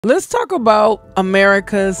Let's talk about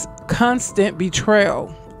America's constant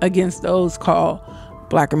betrayal against those called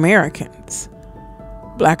Black Americans.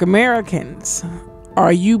 Black Americans,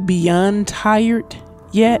 are you beyond tired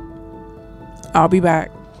yet? I'll be back.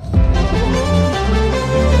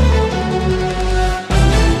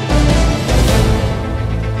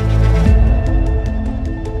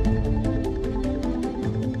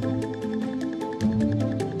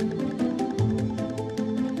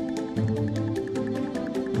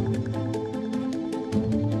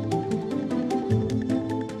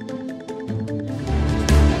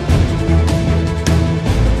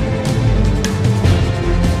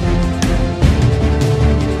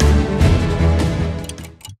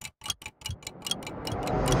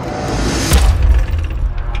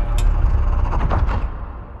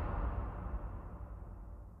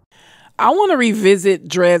 I want to revisit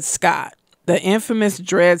Dred Scott, the infamous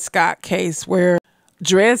Dred Scott case where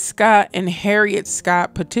Dred Scott and Harriet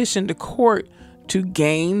Scott petitioned the court to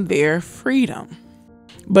gain their freedom,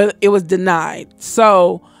 but it was denied.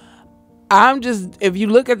 So if you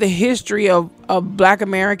look at the history of Black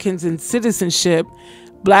Americans and citizenship,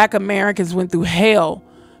 Black Americans went through hell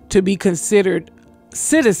to be considered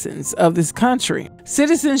citizens of this country.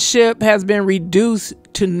 Citizenship has been reduced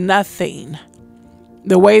to nothing.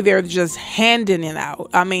 The way they're just handing it out.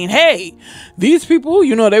 I mean, hey, these people,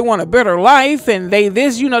 they want a better life, and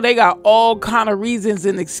they got all kind of reasons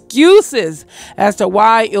and excuses as to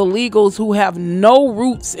why illegals who have no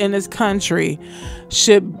roots in this country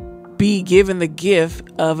should be given the gift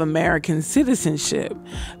of American citizenship.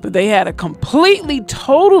 But they had a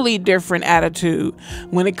totally different attitude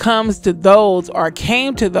when it comes to those, or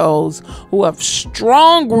came to those, who have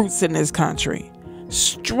strong roots in this country.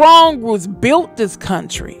 Strong roots, built this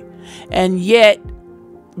country, and yet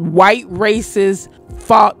white racists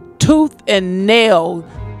fought tooth and nail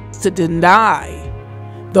to deny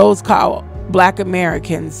those called Black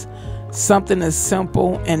Americans something as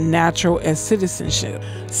simple and natural as citizenship.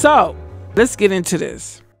 So let's get into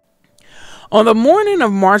this. On the morning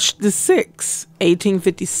of March the 6th,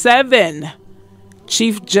 1857,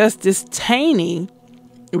 Chief Justice Taney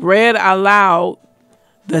read aloud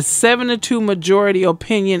the 7-2 majority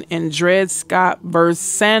opinion in Dred Scott versus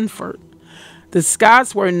Sandford. The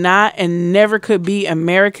Scotts were not and never could be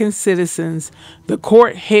American citizens. The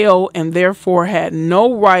court held and therefore had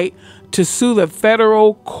no right to sue the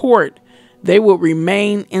federal court. They would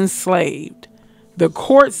remain enslaved. The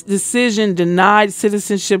court's decision denied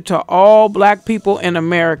citizenship to all Black people in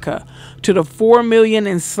America, to the 4 million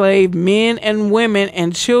enslaved men and women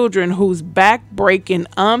and children whose backbreaking,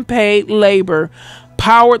 unpaid labor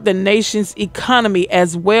powered the nation's economy,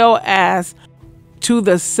 as well as to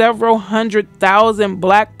the several 100,000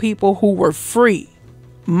 Black people who were free.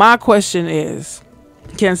 My question is,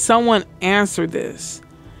 can someone answer this?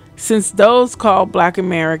 Since those called Black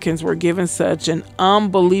Americans were given such an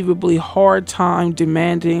unbelievably hard time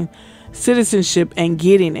demanding citizenship and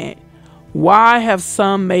getting it, why have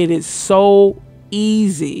some made it so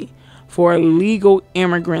easy for illegal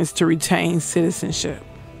immigrants to retain citizenship?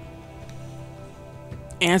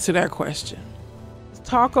 Answer that question. Let's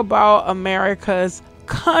talk about America's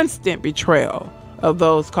constant betrayal of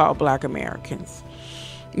those called Black Americans.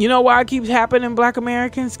 You know why it keeps happening, Black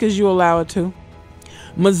Americans? Because you allow it to.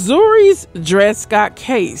 Missouri's Dred Scott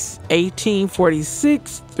case,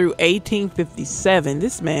 1846 through 1857.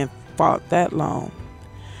 This man fought that long.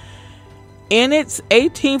 In its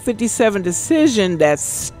 1857 decision that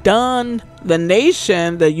stunned the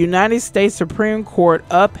nation, the United States Supreme Court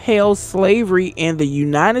upheld slavery in the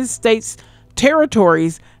United States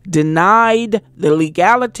territories, denied the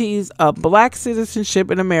legalities of Black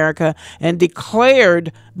citizenship in America, and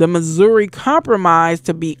declared the Missouri Compromise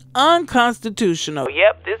to be unconstitutional.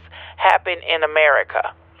 Yep, this happened in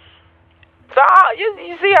America. So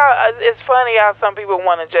you see how it's funny how some people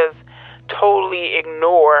want to just totally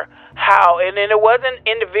ignore how, and then it wasn't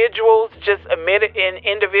individuals, just admitted in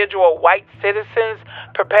individual white citizens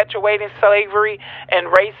perpetuating slavery and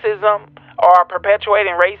racism, or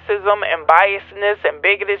perpetuating racism and biasness and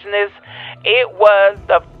bigotedness. It was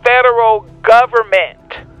the federal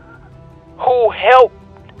government who helped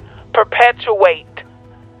perpetuate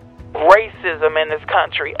racism in this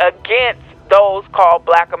country against those called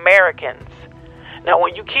Black Americans. Now,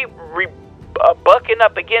 when you keep bucking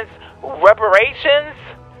up against reparations,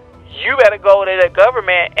 you better go to the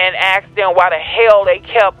government and ask them why the hell they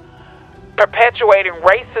kept perpetuating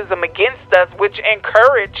racism against us, which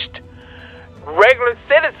encouraged regular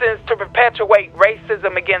citizens to perpetuate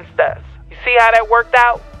racism against us. You see how that worked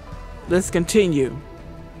out? Let's continue.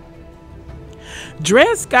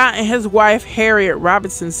 Dred Scott and his wife Harriet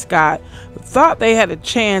Robinson Scott thought they had a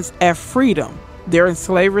chance at freedom. Their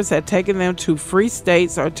enslavers had taken them to free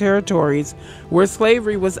states or territories where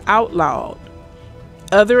slavery was outlawed.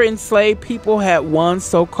 Other enslaved people had won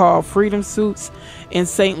so-called freedom suits in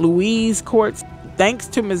St. Louis courts thanks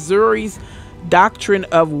to Missouri's doctrine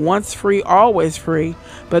of once free, always free,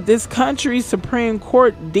 but this country's Supreme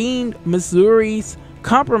Court deemed Missouri's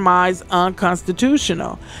compromise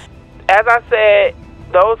unconstitutional. As I said,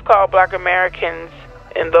 those called Black Americans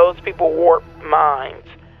and those people warped minds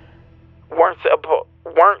weren't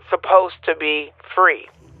supposed to be free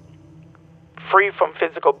from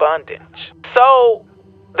physical bondage. So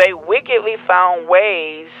they wickedly found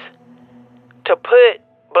ways to put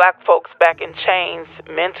Black folks back in chains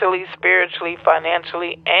mentally, spiritually,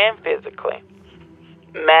 financially, and physically.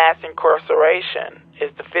 Mass incarceration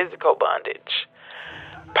is the physical bondage.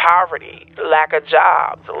 Poverty, lack of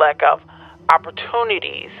jobs, lack of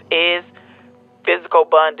opportunities is physical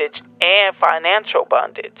bondage and financial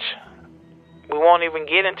bondage. We won't even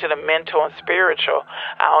get into the mental and spiritual.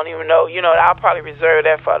 I don't even know. I'll probably reserve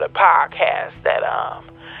that for the podcast that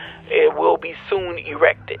it will be soon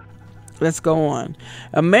erected. Let's go on.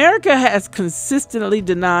 America has consistently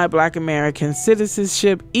denied Black Americans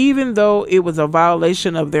citizenship, even though it was a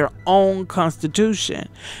violation of their own Constitution,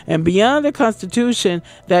 and beyond the Constitution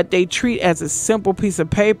that they treat as a simple piece of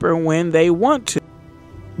paper when they want to.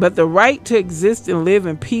 But the right to exist and live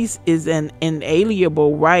in peace is an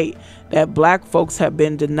inalienable right that Black folks have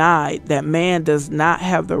been denied, that man does not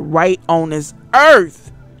have the right on this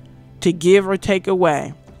earth to give or take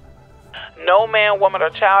away. No man, woman, or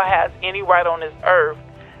child has any right on this earth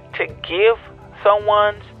to give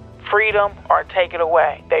someone's freedom or take it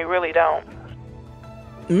away. They really don't.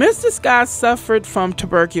 Mr. Scott suffered from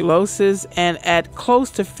tuberculosis, and at close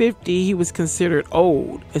to 50, he was considered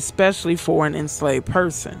old, especially for an enslaved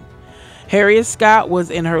person. Harriet Scott was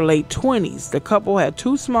in her late 20s. The couple had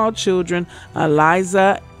two small children,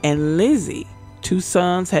 Eliza and Lizzie. Two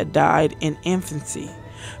sons had died in infancy.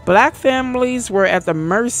 Black families were at the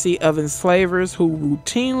mercy of enslavers who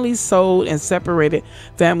routinely sold and separated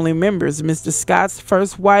family members. Mr. Scott's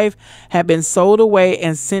first wife had been sold away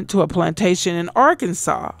and sent to a plantation in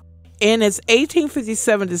Arkansas. In its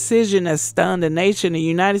 1857 decision that stunned the nation, the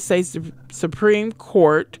United States Supreme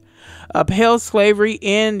Court upheld slavery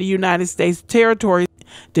in the United States territory,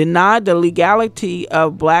 denied the legality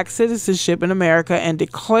of Black citizenship in America, and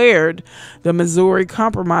declared the Missouri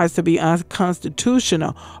Compromise to be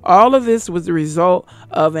unconstitutional. All of this was the result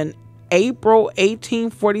of an April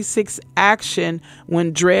 1846 action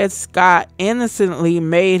when Dred Scott innocently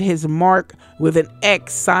made his mark with an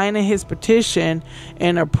X, signing his petition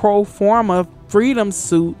in a pro forma freedom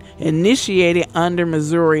suit initiated under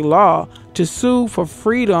Missouri law to sue for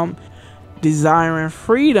freedom, desiring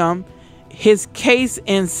freedom. His case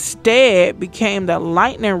instead became the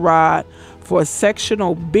lightning rod for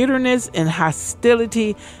sectional bitterness and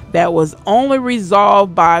hostility that was only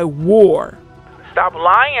resolved by war. Stop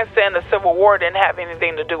lying and saying the Civil War didn't have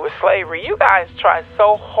anything to do with slavery. You guys try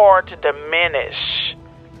so hard to diminish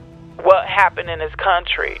what happened in this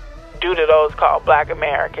country due to those called Black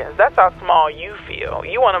Americans. That's how small you feel.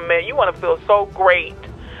 You want to feel so great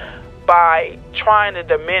by trying to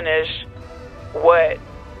diminish what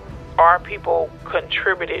our people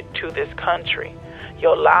contributed to this country.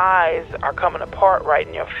 Your lies are coming apart right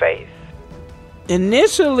in your face.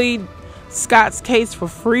 Initially, Scott's case for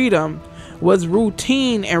freedom was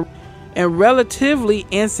routine and relatively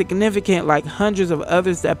insignificant, like hundreds of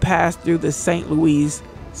others that passed through the St. Louis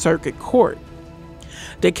Circuit Court.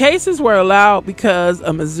 The cases were allowed because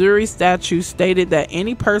a Missouri statute stated that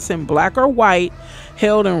any person, Black or white,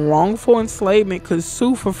 held in wrongful enslavement could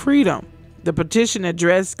sue for freedom. The petition that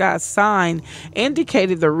Dred Scott signed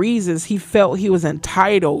indicated the reasons he felt he was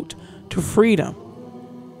entitled to freedom.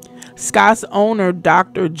 Scott's owner,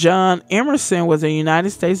 Dr. John Emerson, was a United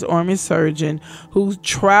States Army surgeon who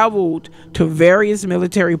traveled to various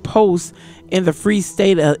military posts in the free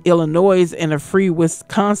state of Illinois and the free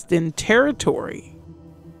Wisconsin territory.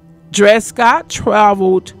 Dred Scott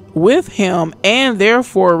traveled with him and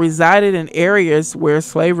therefore resided in areas where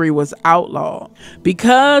slavery was outlawed.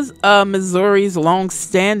 Because of Missouri's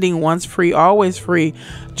long-standing once free, always free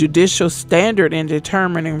judicial standard in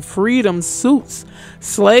determining freedom suits,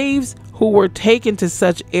 slaves who were taken to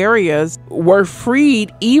such areas were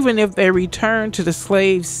freed even if they returned to the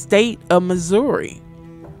slave state of Missouri.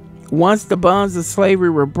 Once the bonds of slavery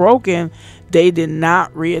were broken, they did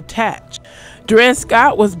not reattach. Dred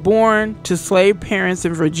Scott was born to slave parents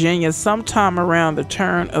in Virginia sometime around the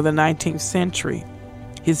turn of the 19th century.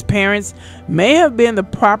 His parents may have been the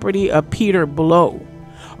property of Peter Blow,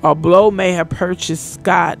 or Blow may have purchased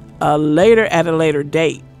Scott at a later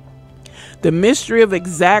date. The mystery of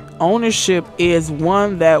exact ownership is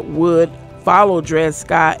one that would follow Dred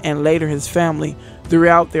Scott and later his family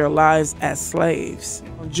throughout their lives as slaves.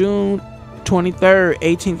 On June 23,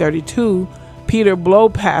 1832, Peter Blow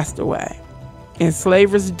passed away.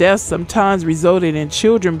 Enslavers' deaths sometimes resulted in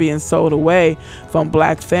children being sold away from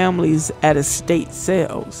black families at estate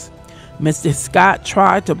sales. Mr. Scott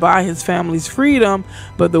tried to buy his family's freedom,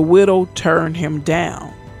 but the widow turned him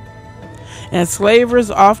down. Enslavers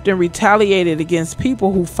often retaliated against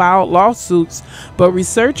people who filed lawsuits, but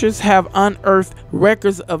researchers have unearthed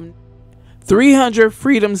records of 300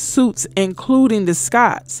 freedom suits, including the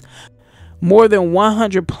Scotts. More than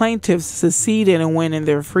 100 plaintiffs succeeded in winning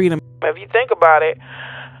their freedom. If you think about it,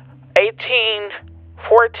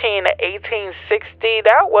 1814 to 1860,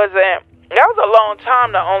 that was a long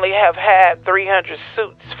time to only have had 300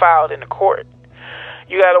 suits filed in the court.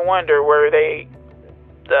 You got to wonder, were the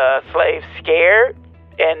slaves scared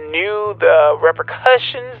and knew the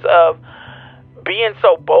repercussions of being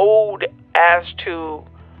so bold as to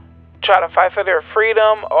try to fight for their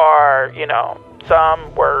freedom? Or,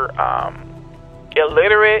 some were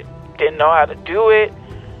illiterate, didn't know how to do it.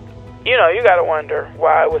 You got to wonder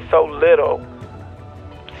why it was so little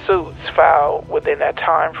suits filed within that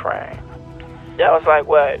time frame. That was like,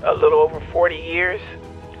 a little over 40 years?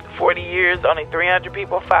 40 years, only 300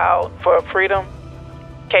 people filed for freedom,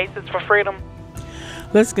 cases for freedom.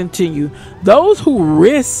 Let's continue. Those who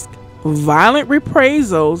risk violent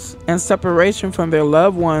reprisals and separation from their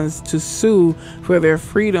loved ones to sue for their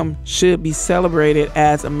freedom should be celebrated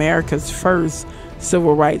as America's first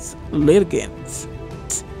civil rights litigants,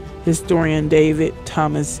 historian David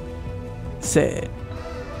Thomas said.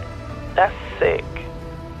 That's sick.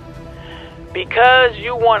 Because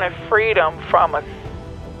you wanted freedom from a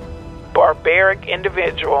barbaric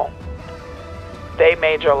individual, they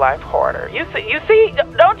made your life harder. You see,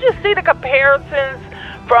 don't you see the comparisons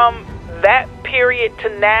from that period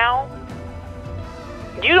to now?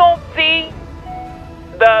 You don't see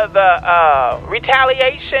the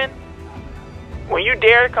retaliation when you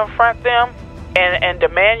dare to confront them and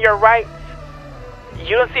demand your rights.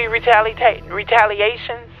 You don't see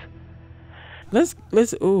retaliations. Let's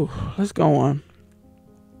go on.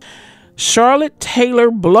 Charlotte Taylor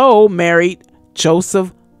Blow married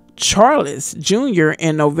Joseph Charles Jr.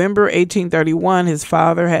 in November 1831. His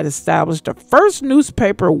father had established the first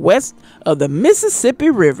newspaper west of the Mississippi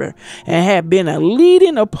River and had been a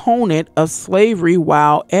leading opponent of slavery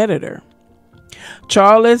while editor.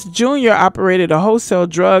 Charles Jr. operated a wholesale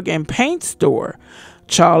drug and paint store,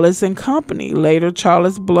 Charles and Company, later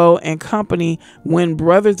Charles Blow and Company. When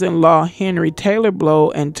brothers-in-law Henry Taylor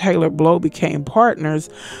Blow and Taylor Blow became partners,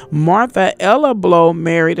 Martha Ella Blow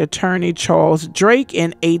married attorney Charles Drake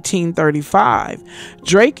in 1835.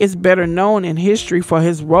 Drake is better known in history for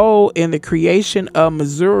his role in the creation of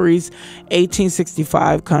Missouri's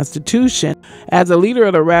 1865 Constitution. As a leader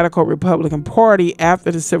of the Radical Republican Party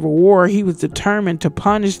after the Civil War, he was determined to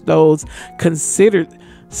punish those considered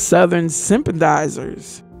Southern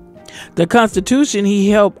sympathizers. The Constitution he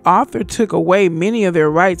helped author took away many of their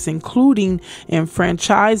rights, including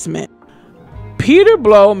enfranchisement. Peter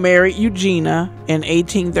Blow married Eugenia in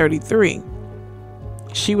 1833.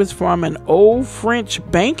 She was from an old French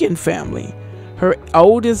banking family. Her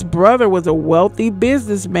oldest brother was a wealthy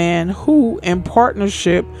businessman who, in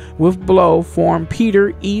partnership with Blow, formed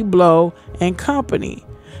Peter E. Blow and Company.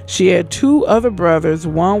 She had two other brothers.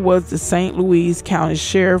 One was the St. Louis County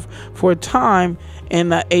Sheriff for a time in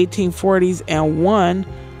the 1840s, and one,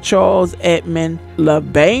 Charles Edmund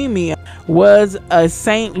LaBamie, was a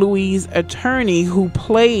St. Louis attorney who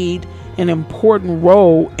played an important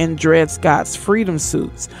role in Dred Scott's freedom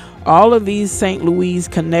suits. All of these St. Louis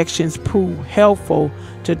connections proved helpful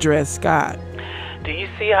to Dred Scott. Do you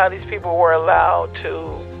see how these people were allowed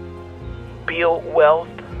to build wealth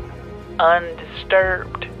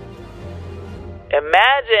undisturbed?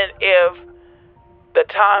 Imagine if the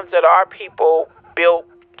times that our people built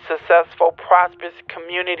successful, prosperous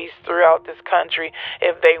communities throughout this country,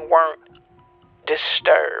 if they weren't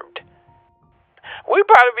disturbed. We'd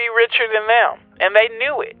probably be richer than them, and they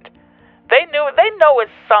knew it. They know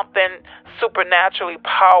it's something supernaturally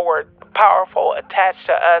powerful attached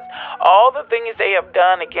to us. All the things they have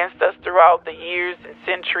done against us throughout the years and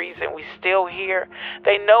centuries, and we still here,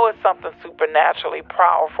 they know it's something supernaturally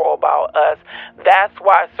powerful about us. That's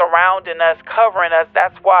why surrounding us, covering us,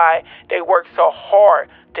 that's why they work so hard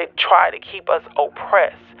to try to keep us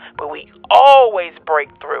oppressed. But we always break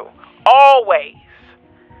through. Always.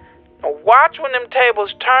 Watch when them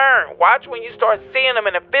tables turn. Watch when you start seeing them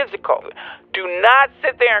in the physical. Do not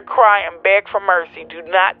sit there and cry and beg for mercy. Do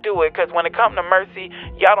not do it, because when it comes to mercy,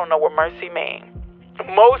 y'all don't know what mercy means.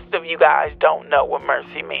 Most of you guys don't know what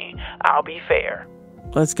mercy means. I'll be fair.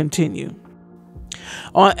 Let's continue.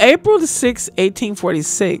 On April 6,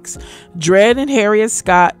 1846, Dred and Harriet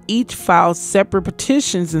Scott each filed separate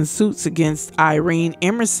petitions and suits against Irene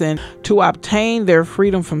Emerson to obtain their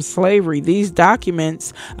freedom from slavery. These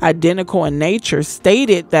documents, identical in nature,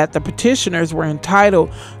 stated that the petitioners were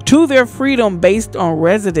entitled to their freedom based on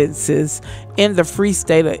residences in the free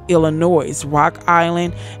state of Illinois, Rock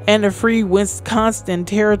Island, and the free Wisconsin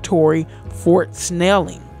Territory, Fort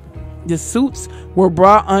Snelling. The suits were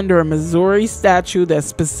brought under a Missouri statute that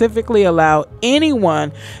specifically allowed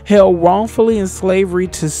anyone held wrongfully in slavery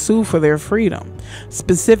to sue for their freedom.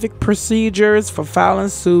 Specific procedures for filing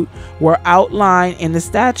suit were outlined in the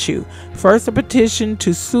statute. First, a petition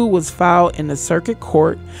to sue was filed in the circuit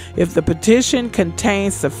court. If the petition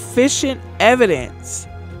contained sufficient evidence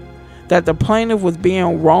that the plaintiff was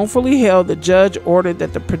being wrongfully held, the judge ordered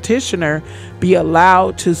that the petitioner be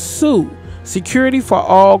allowed to sue. Security for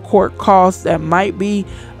all court costs that might be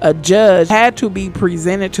adjudged had to be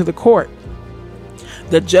presented to the court.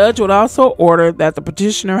 The judge would also order that the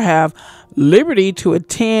petitioner have liberty to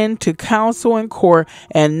attend to counsel in court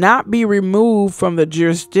and not be removed from the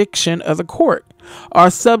jurisdiction of the court or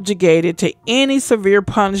subjugated to any severe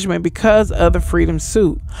punishment because of the freedom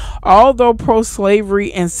suit. Although pro-slavery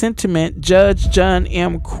in sentiment, Judge John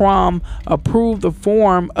M. Crum approved the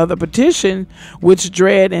form of the petition, which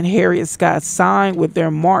Dred and Harriet Scott signed with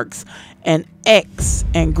their marks and X,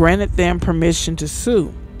 and granted them permission to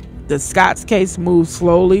sue. The Scott's case moved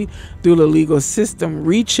slowly through the legal system,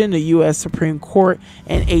 reaching the U.S. Supreme Court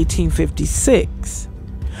in 1856.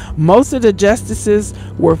 Most of the justices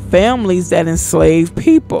were families that enslaved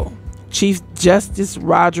people. Chief Justice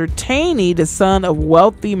Roger Taney, the son of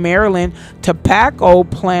wealthy Maryland tobacco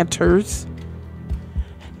planters,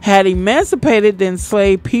 had emancipated the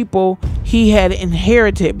enslaved people he had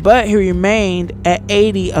inherited, but he remained at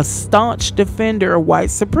 80 a staunch defender of white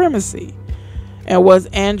supremacy, and was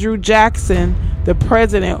Andrew Jackson, the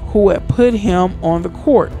president who had put him on the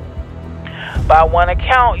court. By one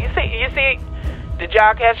account, you see, did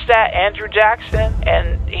y'all catch that? Andrew Jackson,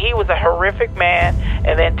 and he was a horrific man,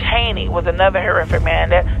 and then Taney was another horrific man.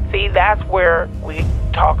 That's where we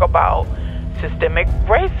talk about systemic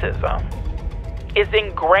racism. It's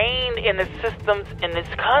ingrained in the systems in this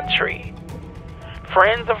country.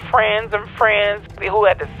 Friends of friends and friends who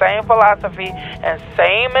had the same philosophy and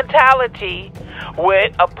same mentality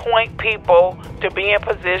would appoint people to be in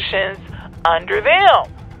positions under them.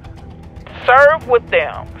 Serve with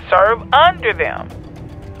them. Serve under them.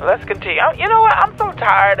 Let's continue. You know what? I'm so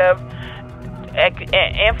tired of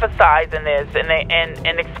emphasizing this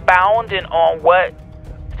and expounding on what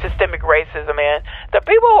systemic racism is. The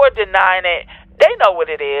people who are denying it, they know what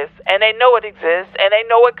it is, and they know it exists, and they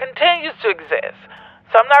know it continues to exist.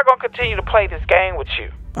 So I'm not going to continue to play this game with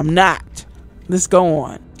you. I'm not. Let's go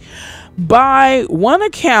on. By one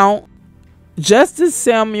account, Justice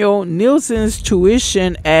Samuel Nielsen's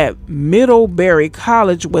tuition at Middlebury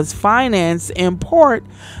College was financed in part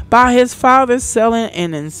by his father selling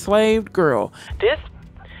an enslaved girl. This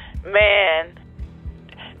man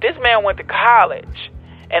went to college,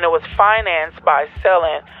 and it was financed by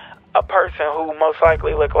selling a person who most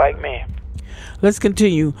likely looked like me. Let's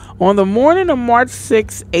continue. On the morning of March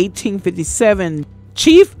 6, 1857,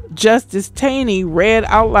 Chief Justice Taney read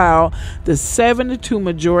out loud the 7-2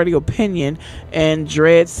 majority opinion in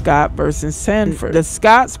Dred Scott versus Sandford. The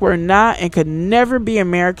Scotts were not and could never be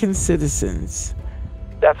American citizens.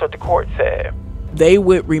 That's what the court said. They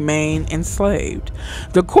would remain enslaved.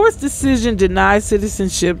 The court's decision denied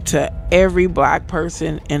citizenship to every black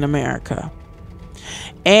person in America,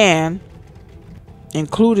 and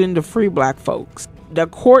including the free black folks. The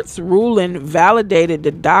court's ruling validated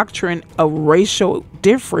the doctrine of racial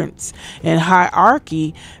difference and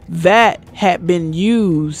hierarchy that had been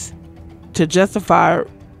used to justify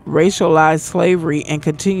racialized slavery and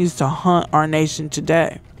continues to haunt our nation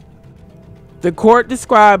today. The court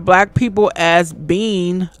described black people as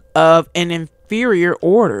being of an inferior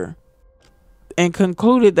order and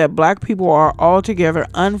concluded that black people are altogether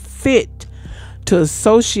unfit to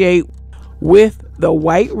associate with the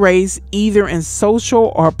white race, either in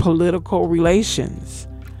social or political relations.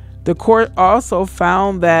 The court also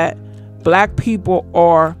found that black people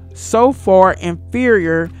are so far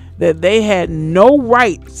inferior that they had no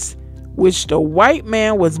rights which the white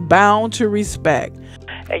man was bound to respect.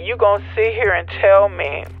 And you gonna sit here and tell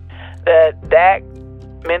me that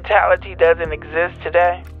mentality doesn't exist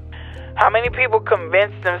today? How many people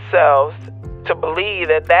convince themselves to believe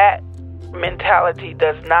that that mentality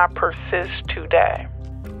does not persist today?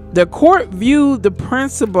 The court viewed the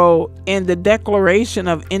principle in the Declaration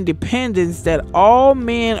of Independence that all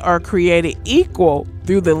men are created equal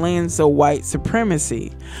through the lens of white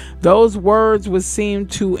supremacy. Those words would seem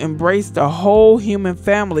to embrace the whole human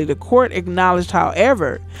family. The court acknowledged,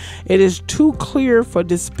 however, it is too clear for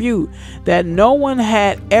dispute that no one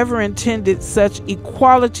had ever intended such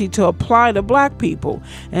equality to apply to black people,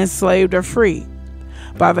 enslaved or free.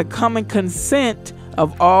 By the common consent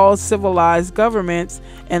of all civilized governments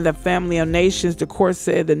and the family of nations, the court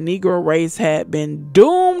said the Negro race had been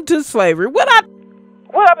doomed to slavery. What I've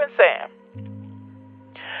been saying?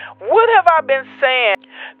 What have I been saying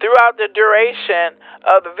throughout the duration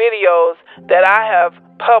of the videos that I have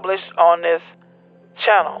published on this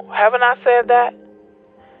channel? Haven't I said that?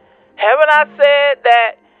 Haven't I said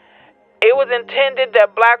that it was intended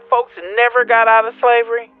that black folks never got out of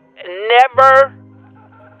slavery? Never.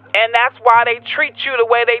 And that's why they treat you the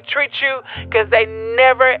way they treat you, because they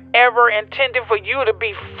never, ever intended for you to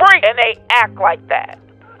be free. And they act like that.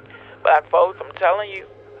 Black folks, I'm telling you,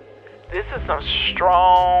 this is some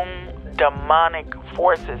strong demonic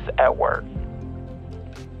forces at work.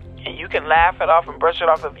 And you can laugh it off and brush it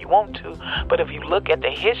off if you want to. But if you look at the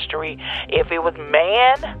history, if it was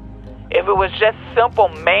man, if it was just simple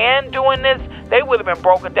man doing this, they would have been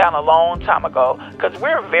broken down a long time ago, because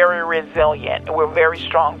we're very resilient and we're very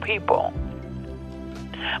strong people.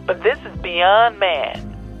 But this is beyond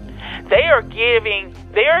man. They are giving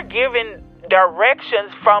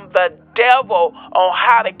directions from the devil on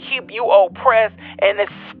how to keep you oppressed, and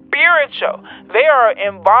it's spiritual. They are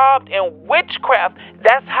involved in witchcraft.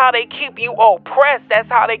 That's how they keep you oppressed. That's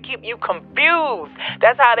how they keep you confused.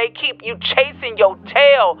 That's how they keep you chasing your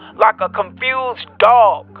tail like a confused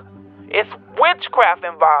dog. It's witchcraft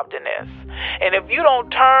involved in this. And if you don't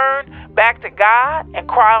turn back to God and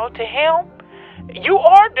cry out to Him, you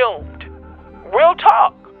are doomed. Real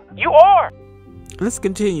talk. You are. Let's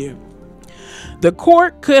continue. The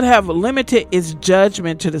court could have limited its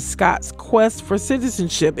judgment to the Scots' quest for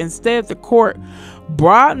citizenship. Instead, the court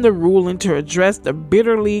broadened the ruling to address the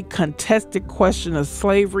bitterly contested question of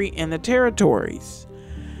slavery in the territories.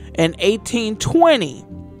 In 1820,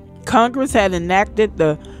 Congress had enacted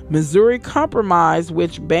the Missouri Compromise,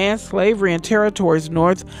 which banned slavery in territories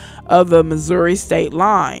north of the Missouri state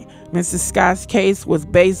line. Mr. Scott's case was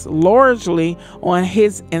based largely on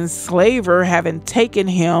his enslaver having taken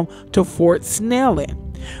him to Fort Snelling,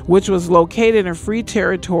 which was located in free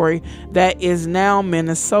territory that is now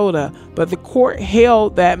Minnesota. But the court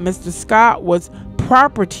held that Mr. Scott was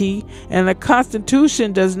property, and the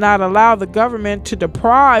Constitution does not allow the government to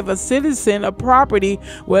deprive a citizen of property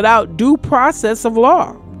without due process of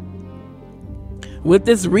law. With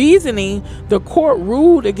this reasoning, the court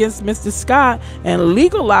ruled against Mr. Scott and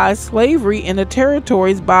legalized slavery in the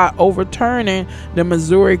territories by overturning the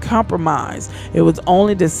Missouri Compromise. It was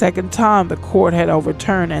only the second time the court had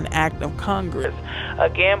overturned an act of Congress.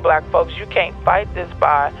 Again, black folks, you can't fight this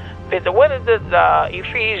by what is this?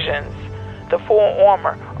 Ephesians, the full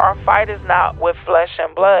armor. Our fight is not with flesh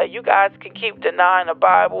and blood. You guys can keep denying the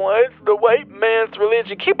Bible. It's the white man's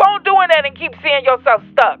religion. Keep on doing that and keep seeing yourself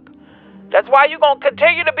stuck. That's why you're going to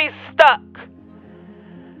continue to be stuck.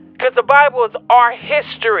 Because the Bible is our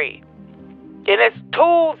history. And it's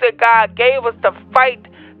tools that God gave us to fight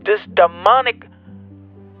this demonic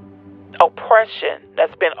oppression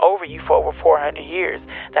that's been over you for over 400 years.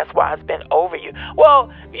 That's why it's been over you. Well,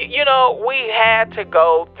 you know, we had to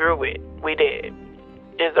go through it. We did.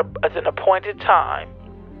 It's an appointed time.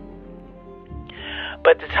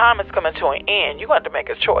 But the time is coming to an end. You're going to have to make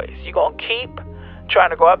a choice. You're going to keep trying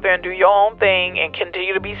to go out there and do your own thing and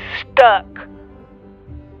continue to be stuck,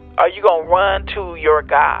 or you gonna run to your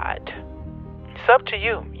God? It's up to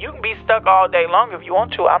you. You can be stuck all day long if you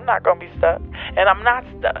want to. I'm not gonna be stuck, and I'm not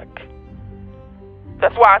stuck.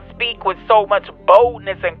 That's why I speak with so much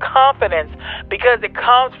boldness and confidence, because it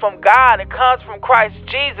comes from God. It comes from Christ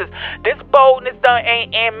Jesus. This boldness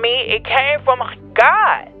ain't in me. It came from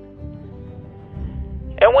God.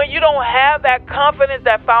 And when you don't have that confidence,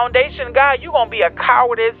 that foundation in God, you're going to be a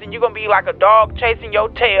cowardice, and you're going to be like a dog chasing your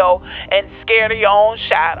tail and scared of your own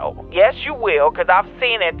shadow. Yes, you will, because I've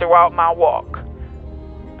seen it throughout my walk.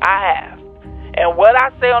 I have. And what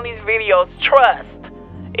I say on these videos, trust,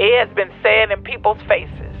 it has been said in people's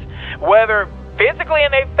faces, whether physically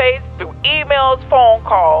in their face, through emails, phone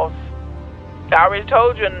calls. I already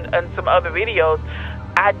told you in some other videos,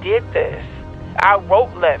 I did this. I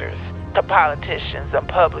wrote letters to politicians and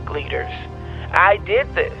public leaders. I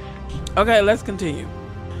did this. Okay, let's continue.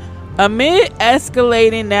 Amid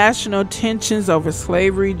escalating national tensions over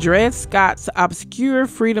slavery, Dred Scott's obscure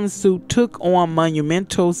freedom suit took on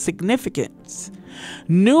monumental significance.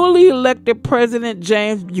 Newly elected President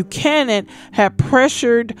James Buchanan had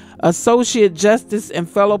pressured Associate Justice and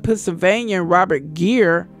fellow Pennsylvanian Robert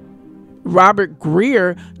Greer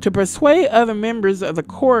to persuade other members of the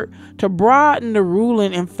court to broaden the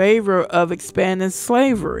ruling in favor of expanding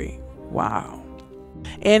slavery. Wow.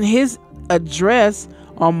 In his address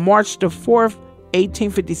on March the 4th,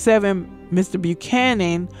 1857, Mr.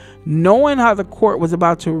 Buchanan, knowing how the court was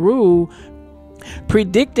about to rule,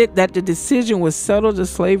 predicted that the decision would settle the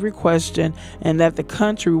slavery question and that the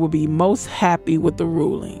country would be most happy with the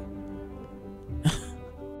ruling.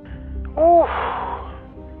 Ooh.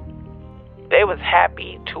 They was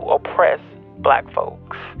happy to oppress black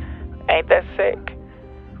folks. Ain't that sick?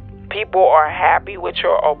 People are happy with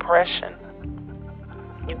your oppression.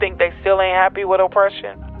 You think they still ain't happy with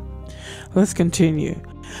oppression? Let's continue.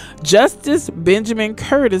 Justice Benjamin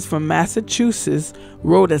Curtis from Massachusetts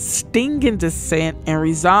wrote a stinging dissent and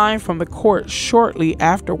resigned from the court shortly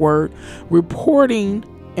afterward, reporting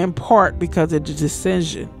in part because of the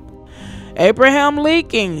decision. Abraham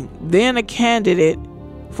Lincoln, then a candidate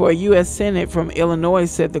for a U.S. Senate from Illinois,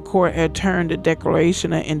 said the court had turned the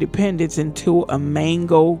Declaration of Independence into a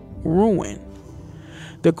mango ruin.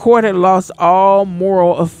 The court had lost all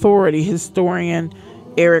moral authority, historian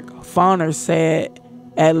Eric Foner said,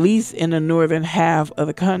 at least in the northern half of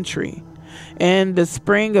the country. In the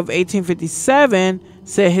spring of 1857,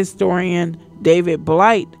 said historian David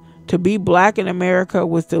Blight, to be black in America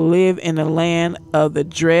was to live in the land of the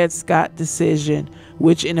Dred Scott decision,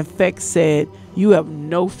 which in effect said, you have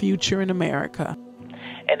no future in America.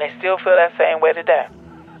 And they still feel that same way today.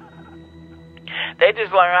 They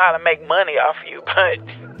just learn how to make money off you, but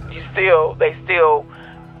they still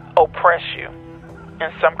oppress you in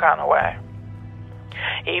some kind of way.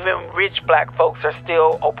 Even rich black folks are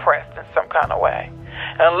still oppressed in some kind of way.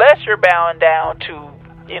 Unless you're bowing down to,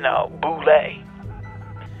 boule.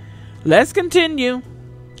 Let's continue.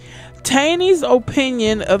 Taney's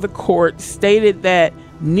opinion of the court stated that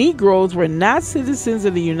Negroes were not citizens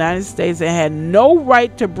of the United States and had no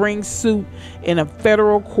right to bring suit in a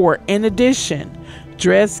federal court. In addition,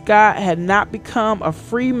 Dred Scott had not become a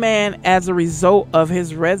free man as a result of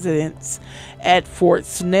his residence at Fort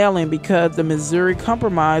Snelling because the Missouri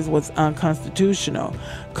Compromise was unconstitutional.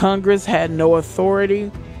 Congress had no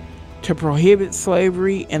authority to prohibit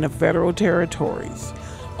slavery in the federal territories.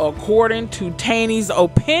 According to Taney's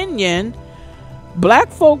opinion, black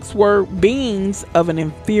folks were beings of an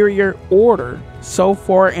inferior order, so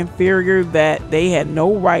far inferior that they had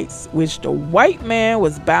no rights which the white man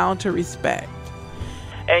was bound to respect.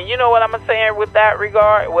 And you know what I'm saying with that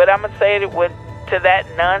regard? What I'm saying to that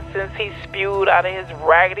nonsense he spewed out of his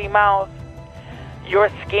raggedy mouth? Your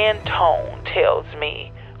skin tone tells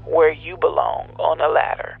me where you belong on the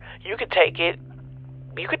ladder. You could take it.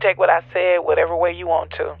 You could take what I said whatever way you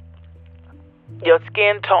want to. Your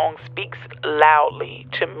skin tone speaks loudly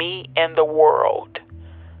to me and the world.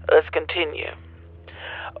 Let's continue.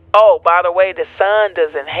 Oh, by the way, the sun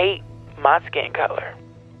doesn't hate my skin color.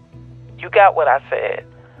 You got what I said.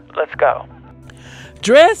 Let's go.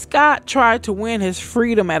 Dred Scott tried to win his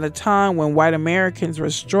freedom at a time when white Americans were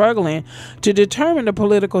struggling to determine the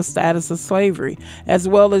political status of slavery, as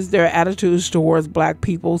well as their attitudes towards black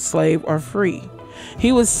people, slave or free.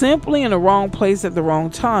 He was simply in the wrong place at the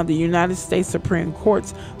wrong time. The United States Supreme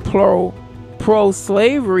Court's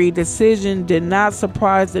pro-slavery decision did not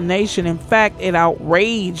surprise the nation. In fact, it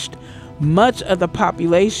outraged much of the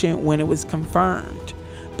population when it was confirmed.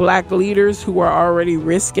 Black leaders who were already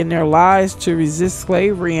risking their lives to resist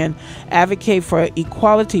slavery and advocate for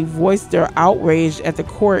equality voiced their outrage at the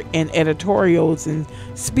court in editorials and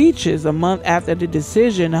speeches. A month after the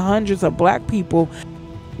decision, hundreds of black people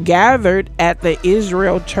gathered at the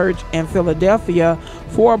Israel Church in Philadelphia,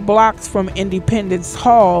 4 blocks from Independence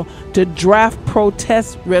Hall, to draft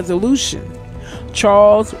protest resolution.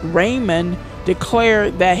 Charles Raymond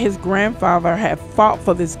declared that his grandfather had fought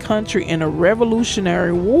for this country in a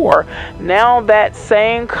Revolutionary War. Now that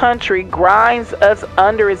same country grinds us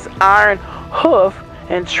under its iron hoof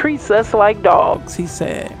and treats us like dogs, he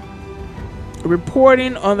said.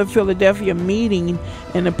 Reporting on the Philadelphia meeting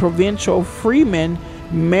in the Provincial Freeman,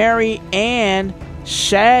 Mary Ann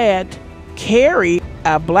Shadd Carey,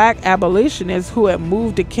 a black abolitionist who had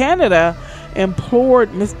moved to Canada, implored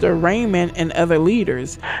Mr. Raymond and other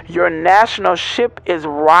leaders, "Your national ship is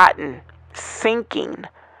rotten, sinking.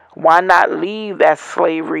 Why not leave that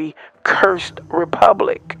slavery-cursed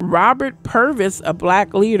republic?" Robert Purvis, a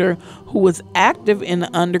black leader who was active in the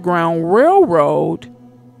Underground Railroad,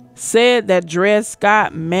 said that Dred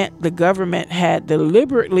Scott meant the government had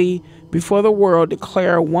deliberately, before the world,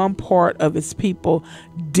 declared one part of its people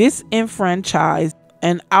disenfranchised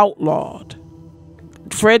and outlawed.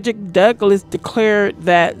 Frederick Douglass declared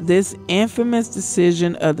that this infamous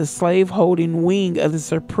decision of the slave-holding wing of the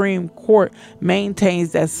Supreme Court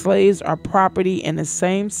maintains that slaves are property in the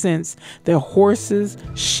same sense that horses,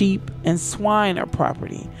 sheep, and swine are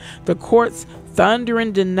property. The court's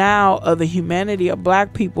thundering denial of the humanity of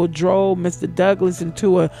black people drove Mr. Douglass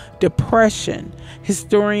into a depression.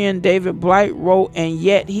 Historian David Blight wrote, and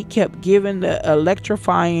yet he kept giving the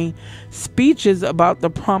electrifying speeches about the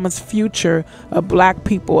promised future of black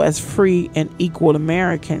people as free and equal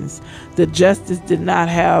Americans. The justice did not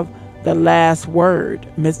have the last word.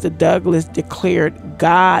 Mr. Douglass declared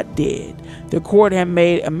God did. The court had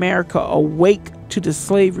made America awake to the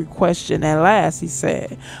slavery question at last, he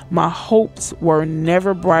said. My hopes were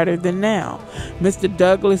never brighter than now. Mr.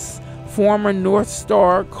 Douglass' former North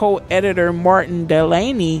Star co-editor Martin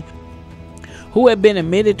Delany, who had been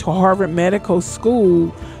admitted to Harvard Medical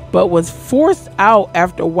School but was forced out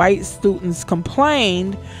after white students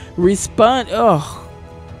complained, responded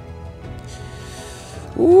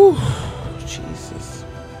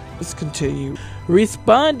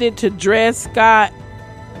to Dred Scott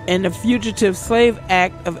and the Fugitive Slave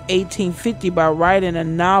Act of 1850 by writing a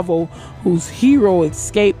novel whose hero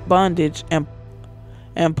escaped bondage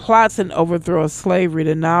and plots an overthrow of slavery.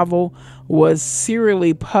 The novel was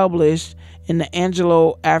serially published in the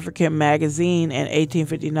Anglo-African magazine in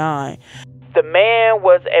 1859. The man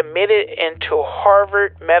was admitted into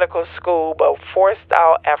Harvard Medical School but forced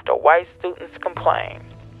out after white students complained.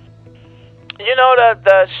 You know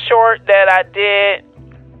the short that I did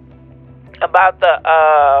about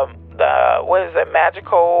the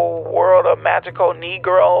magical world of magical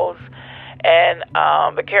Negroes, and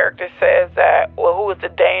the character says that, well, who is the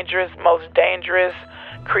most dangerous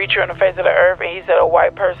creature on the face of the earth? And he said, a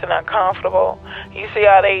white person uncomfortable. You see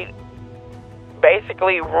how they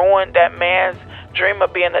basically ruined that man's dream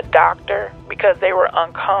of being a doctor because they were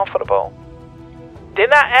uncomfortable.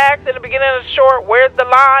 Didn't I ask at the beginning of the short, where's the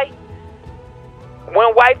lie?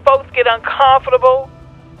 When white folks get uncomfortable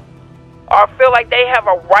or feel like they have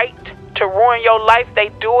a right to ruin your life, they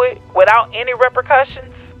do it without any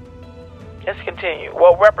repercussions. Let's continue.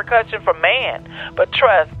 Well, repercussion for man. But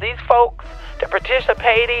trust, these folks that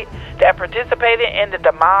participated in the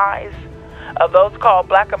demise of those called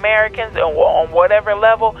black Americans and on whatever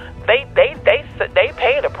level, they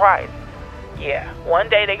paid a price. Yeah, one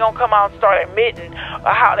day they're going to come out and start admitting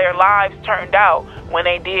how their lives turned out when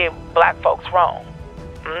they did black folks wrong.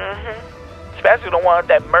 Especially the ones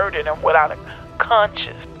that murdered them without a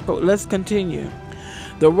conscience. So let's continue.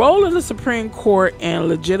 The role of the Supreme Court in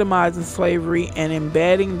legitimizing slavery and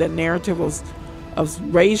embedding the narrative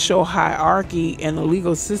of racial hierarchy in the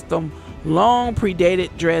legal system long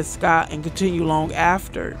predated Dred Scott and continued long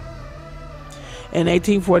after. In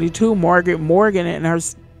 1842, Margaret Morgan and her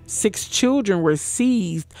 6 children were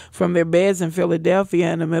seized from their beds in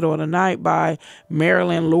Philadelphia in the middle of the night by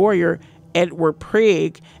Maryland lawyer Edward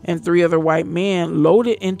Prigg and 3 other white men,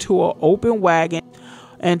 loaded into an open wagon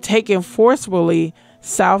and taken forcibly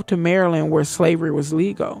south to Maryland, where slavery was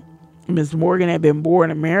legal. Miss Morgan had been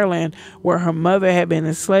born in Maryland, where her mother had been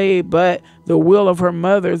enslaved, but the will of her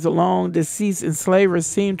mother's long deceased enslaver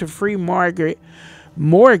seemed to free Margaret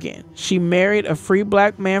Morgan. She married a free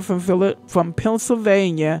black man from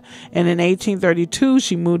Pennsylvania, and in 1832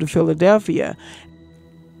 she moved to Philadelphia.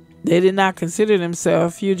 They did not consider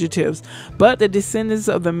themselves fugitives, but the descendants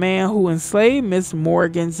of the man who enslaved Miss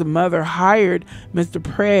Morgan's mother hired Mr.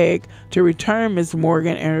 Prigg to return Miss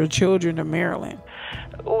Morgan and her children to Maryland.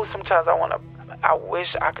 Ooh, sometimes I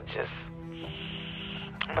wish I could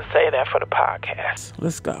I'm going to say that for the podcast.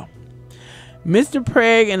 Let's go. Mr.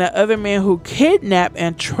 Prigg and the other men who kidnapped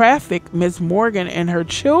and trafficked Miss Morgan and her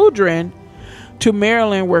children to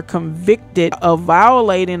Maryland were convicted of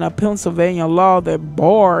violating a Pennsylvania law that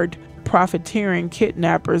barred profiteering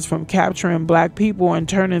kidnappers from capturing black people and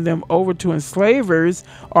turning them over to enslavers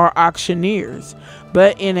or auctioneers.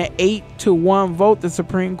 But in an 8-1 vote, the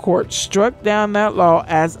Supreme Court struck down that law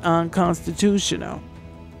as unconstitutional.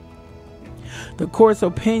 The court's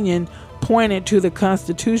opinion pointed to the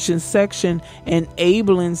Constitution's section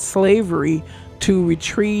enabling slavery to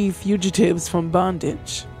retrieve fugitives from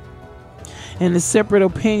bondage. In a separate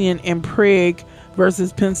opinion in Prigg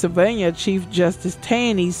versus Pennsylvania, Chief Justice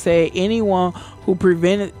Taney said anyone who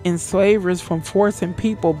prevented enslavers from forcing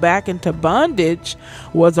people back into bondage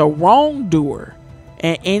was a wrongdoer,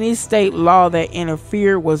 and any state law that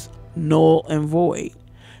interfered was null and void.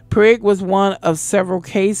 Prigg was one of several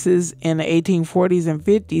cases in the 1840s and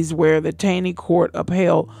 50s where the Taney court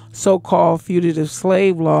upheld so-called fugitive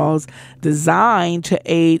slave laws designed to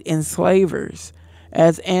aid enslavers.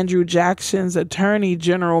 As Andrew Jackson's attorney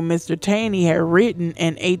general, Mr. Taney, had written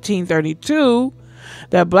in 1832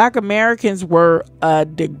 that black Americans were a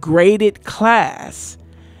degraded class,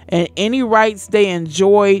 and any rights they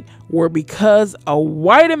enjoyed were because of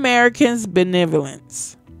white Americans'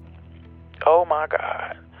 benevolence. Oh my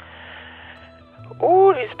God.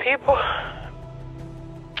 Ooh, these people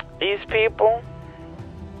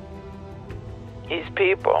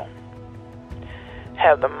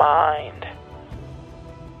have the mind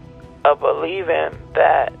of believing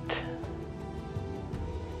that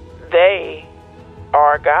they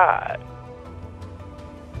are God.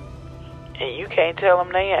 And you can't tell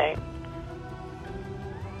them they ain't.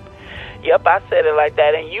 Yep, I said it like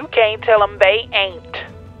that. And you can't tell them they ain't.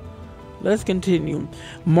 Let's continue.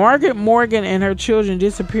 Margaret Morgan and her children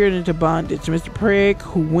disappeared into bondage. Mr. Prigg,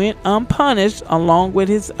 who went unpunished along with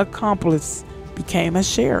his accomplice, became a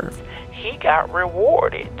sheriff. He got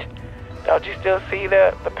rewarded. Don't you still see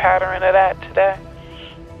the pattern of that today?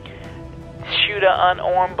 Shoot an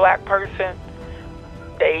unarmed black person,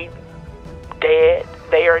 they dead.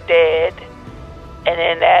 They are dead. And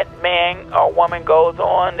then that man or woman goes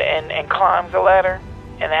on and climbs a ladder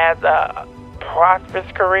and has a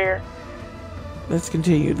prosperous career. Let's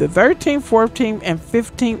continue. The 13th, 14th, and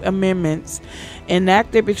 15th Amendments,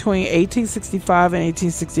 enacted between 1865 and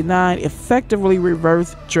 1869, effectively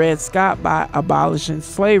reversed Dred Scott by abolishing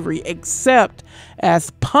slavery, except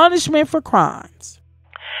as punishment for crimes.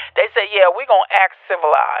 They said, yeah, we're going to act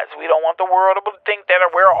civilized. We don't want the world to think that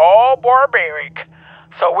we're all barbaric.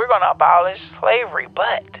 So we're going to abolish slavery,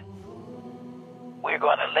 but we're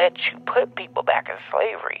going to let you put people back in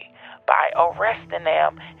slavery by arresting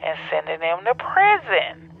them and sending them to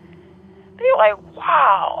prison. They're like,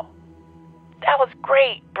 wow, that was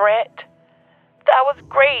great, Brett. That was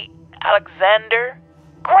great, Alexander.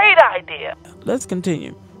 Great idea. Let's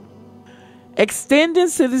continue. Extending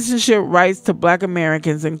citizenship rights to black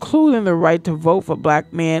Americans, including the right to vote for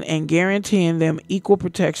black men and guaranteeing them equal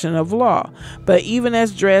protection of law. But even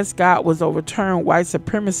as Dred Scott was overturned, white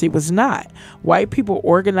supremacy was not. White people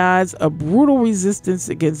organized a brutal resistance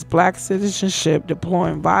against black citizenship,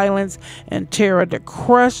 deploying violence and terror to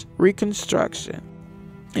crush Reconstruction.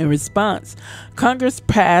 In response, Congress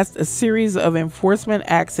passed a series of enforcement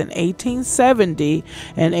acts in 1870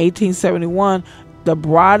 and 1871, the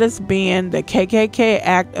broadest being the KKK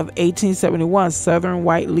Act of 1871. Southern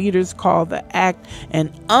white leaders called the act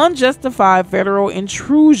an unjustified federal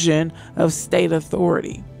intrusion of state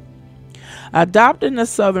authority. Adopting the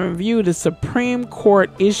Southern view, the Supreme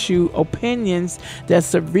Court issued opinions that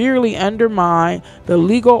severely undermine the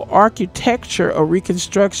legal architecture of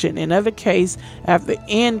Reconstruction. In case after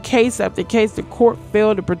case, the court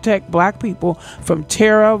failed to protect black people from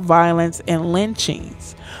terror, violence, and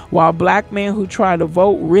lynchings. While black men who tried to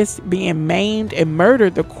vote risked being maimed and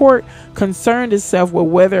murdered, the court concerned itself with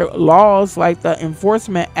whether laws like the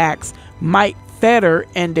Enforcement Acts might fetter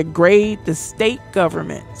and degrade the state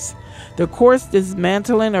governments. The court's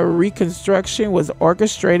dismantling of Reconstruction was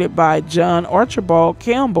orchestrated by John Archibald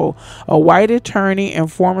Campbell, a white attorney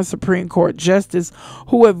and former Supreme Court justice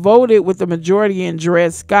who had voted with the majority in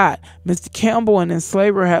Dred Scott. Mr. Campbell, an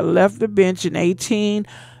enslaver, had left the bench in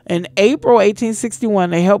April 1861,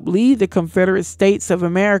 they helped lead the Confederate States of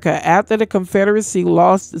America. After the Confederacy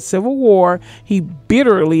lost the Civil War, he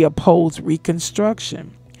bitterly opposed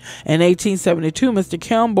Reconstruction. In 1872, Mr.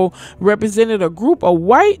 Campbell represented a group of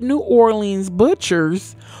white New Orleans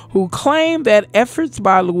butchers who claimed that efforts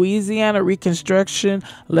by Louisiana Reconstruction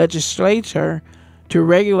legislature to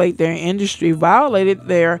regulate their industry violated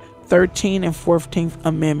their 13th and 14th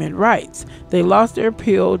Amendment rights. They lost their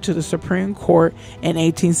appeal to the Supreme Court in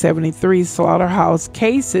 1873 slaughterhouse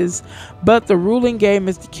cases, but the ruling gave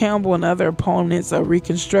Mr. Campbell and other opponents of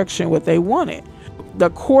Reconstruction what they wanted.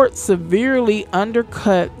 The court severely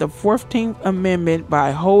undercut the 14th Amendment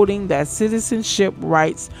by holding that citizenship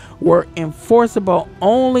rights were enforceable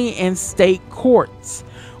only in state courts,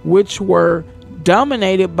 which were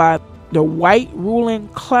dominated by the white ruling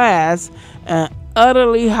class and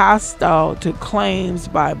utterly hostile to claims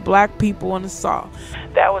by black people in the South.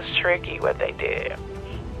 That was tricky what they did.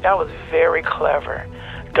 That was very clever,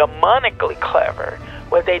 demonically clever.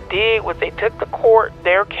 What they did was they took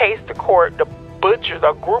their case to court.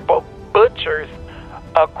 A group of butchers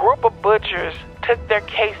took their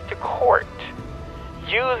case to court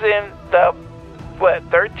using the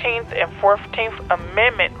 13th and 14th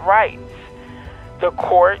Amendment rights. The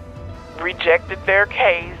court rejected their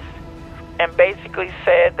case and basically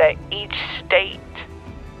said that each state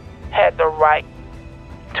had the right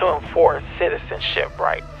to enforce citizenship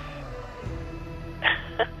rights.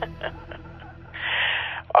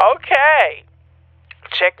 Okay.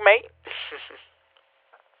 Checkmate.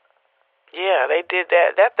 Yeah, they did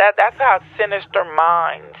that. That's how sinister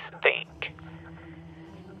minds think.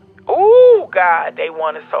 Ooh, God, they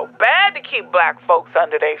wanted so bad to keep black folks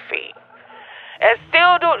under their feet. And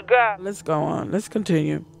still do it, God. Let's go on. Let's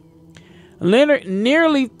continue. Leonard,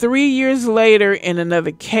 nearly 3 years later, in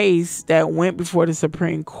another case that went before the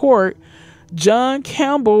Supreme Court, John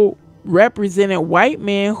Campbell represented white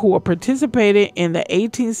men who participated in the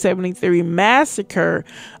 1873 massacre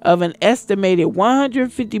of an estimated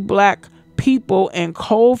 150 black people in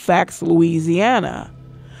Colfax, Louisiana.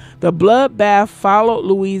 The bloodbath followed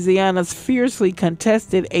Louisiana's fiercely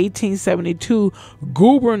contested 1872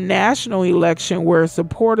 gubernatorial election, where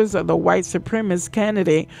supporters of the white supremacist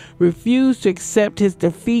candidate refused to accept his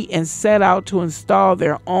defeat and set out to install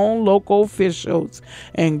their own local officials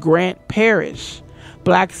in Grant Parish.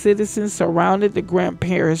 Black citizens surrounded the Grant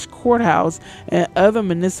Parish courthouse and other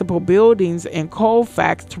municipal buildings in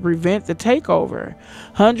Colfax to prevent the takeover.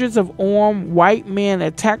 Hundreds of armed white men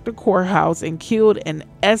attacked the courthouse and killed an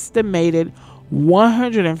estimated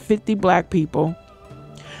 150 black people,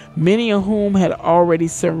 many of whom had already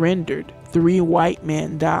surrendered. 3 white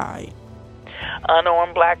men died.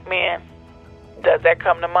 Unarmed black men. Does that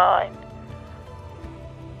come to mind?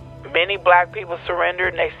 Many black people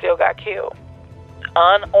surrendered and they still got killed.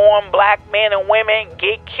 Unarmed black men and women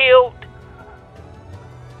get killed.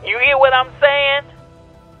 You hear what I'm saying?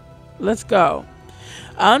 Let's go.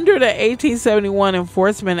 Under the 1871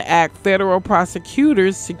 Enforcement Act, federal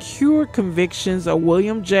prosecutors secured convictions of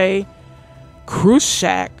William J.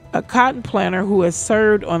 Cruikshank, a cotton planter who had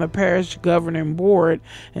served on the parish governing board,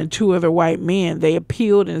 and 2 other white men. They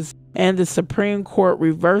appealed and the Supreme Court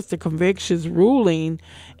reversed the convictions, ruling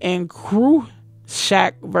in Cruikshank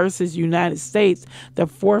versus United States that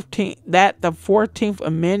the 14th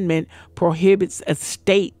Amendment prohibits a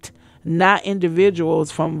state, not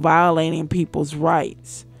individuals, from violating people's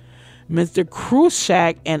rights. Mr.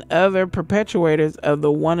 Cruikshank and other perpetrators of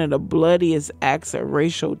one of the bloodiest acts of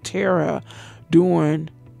racial terror during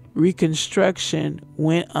Reconstruction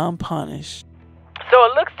went unpunished. So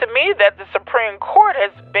it looks to me that the Supreme Court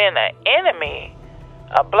has been an enemy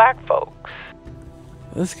of black folks.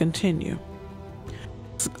 Let's continue.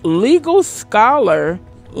 Legal scholar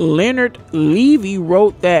Leonard Levy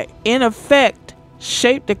wrote that, in effect,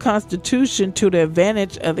 shaped the Constitution to the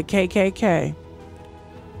advantage of the KKK.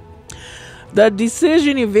 The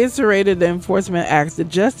decision eviscerated the Enforcement Acts. The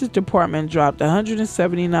Justice Department dropped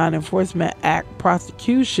 179 Enforcement Act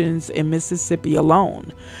prosecutions in Mississippi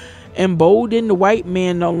alone. Emboldened white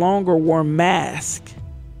men no longer wore masks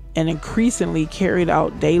and increasingly carried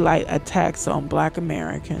out daylight attacks on black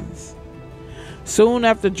Americans. Soon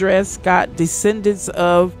after Dred Scott, descendants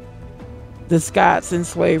of the Scotts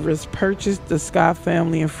enslavers purchased the Scott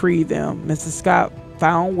family and freed them. Mr. Scott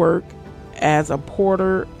found work as a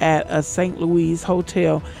porter at a St. Louis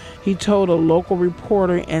hotel. He told a local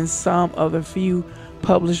reporter, in some of the few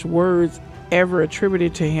published words ever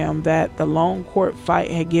attributed to him, that the long court fight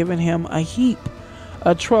had given him a heap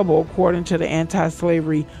of trouble, according to the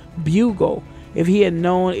anti-slavery Bugle. If he had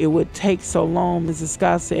known it would take so long, Mr.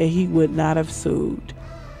 Scott said, he would not have sued.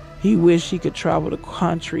 He wished he could travel the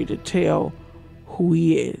country to tell who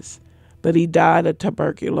he is. But he died of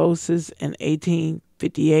tuberculosis in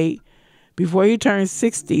 1858. Before he turned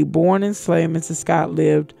 60, born enslaved, Mr. Scott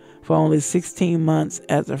lived for only 16 months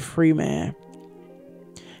as a free man.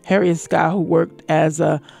 Harriet Scott, who worked as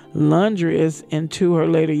a laundress into her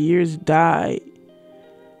later years, died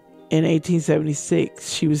in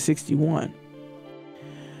 1876. She was 61.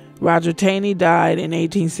 Roger Taney died in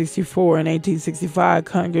 1864. In 1865,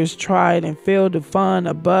 Congress tried and failed to fund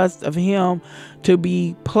a bust of him to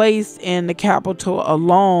be placed in the Capitol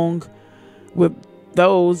along with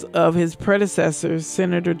those of his predecessors.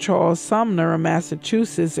 Senator Charles Sumner of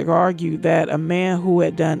Massachusetts argued that a man who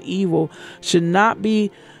had done evil should not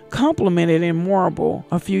be complimented and mourned.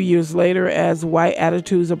 A few years later, as white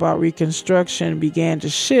attitudes about Reconstruction began to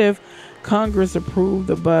shift, Congress approved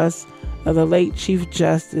the bust of the late Chief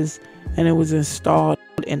Justice, and it was installed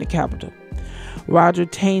in the Capitol. Roger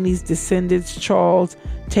Taney's descendants, Charles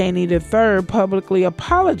Taney III, publicly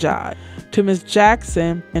apologized to Miss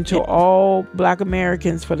Jackson and to all black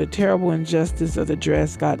Americans for the terrible injustice of the Dred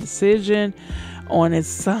Scott decision. On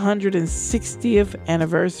its 160th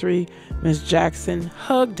anniversary, Miss Jackson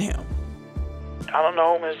hugged him. I don't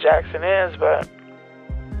know who Miss Jackson is, but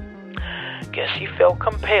I guess she felt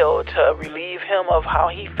compelled to relieve him of how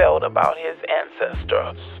he felt about his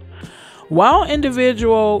ancestors. While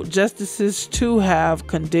individual justices too have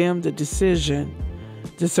condemned the decision,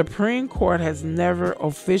 the Supreme Court has never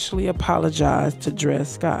officially apologized to Dred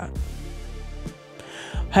Scott.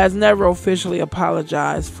 Has never officially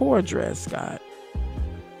apologized for Dred Scott.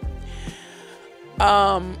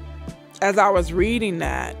 As I was reading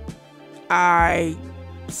that, I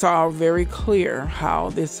saw very clear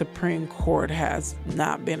how the Supreme Court has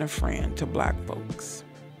not been a friend to black folks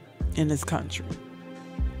in this country.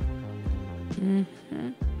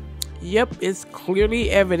 Yep, it's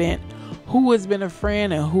clearly evident who has been a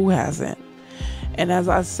friend and who hasn't. And as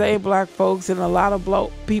I say, black folks, and a lot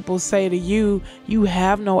of people say to you, you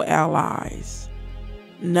have no allies.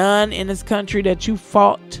 None in this country that you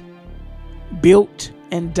fought, built,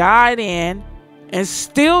 and died in, and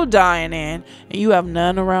still dying in, and you have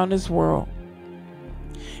none around this world.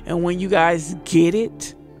 And when you guys get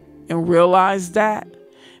it and realize that,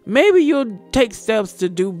 maybe you'll take steps to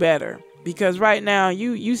do better. Because right now,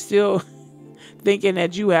 you still thinking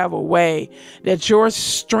that you have a way, that your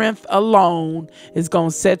strength alone is going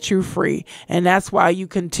to set you free. And that's why you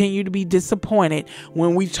continue to be disappointed.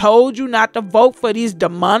 When we told you not to vote for these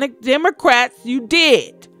demonic Democrats, you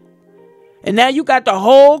did. And now you got the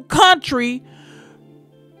whole country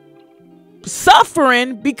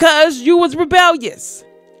suffering because you was rebellious.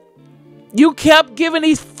 You kept giving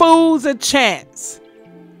these fools a chance.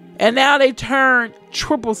 And now they turned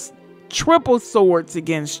triple swords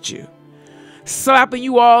against you. Slapping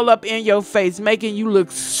you all up in your face, making you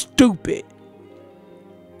look stupid.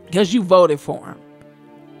 Because you voted for him.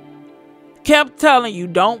 Kept telling you,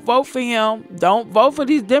 don't vote for him. Don't vote for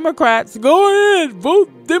these Democrats. Go ahead,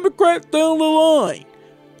 vote Democrats down the line.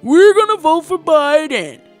 We're going to vote for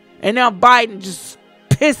Biden. And now Biden just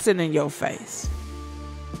pissing in your face.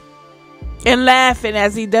 And laughing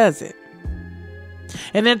as he does it.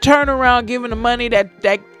 And then turn around giving the money that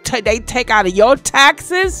they take out of your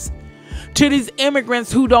taxes to these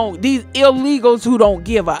immigrants these illegals who don't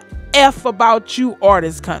give a F about you or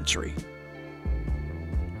this country.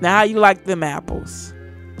 Now, how you like them apples?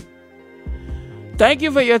 Thank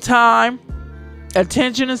you for your time,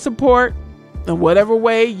 attention, and support. In whatever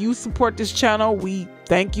way you support this channel, we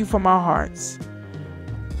thank you from our hearts.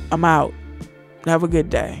 I'm out. Have a good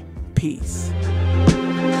day. Peace.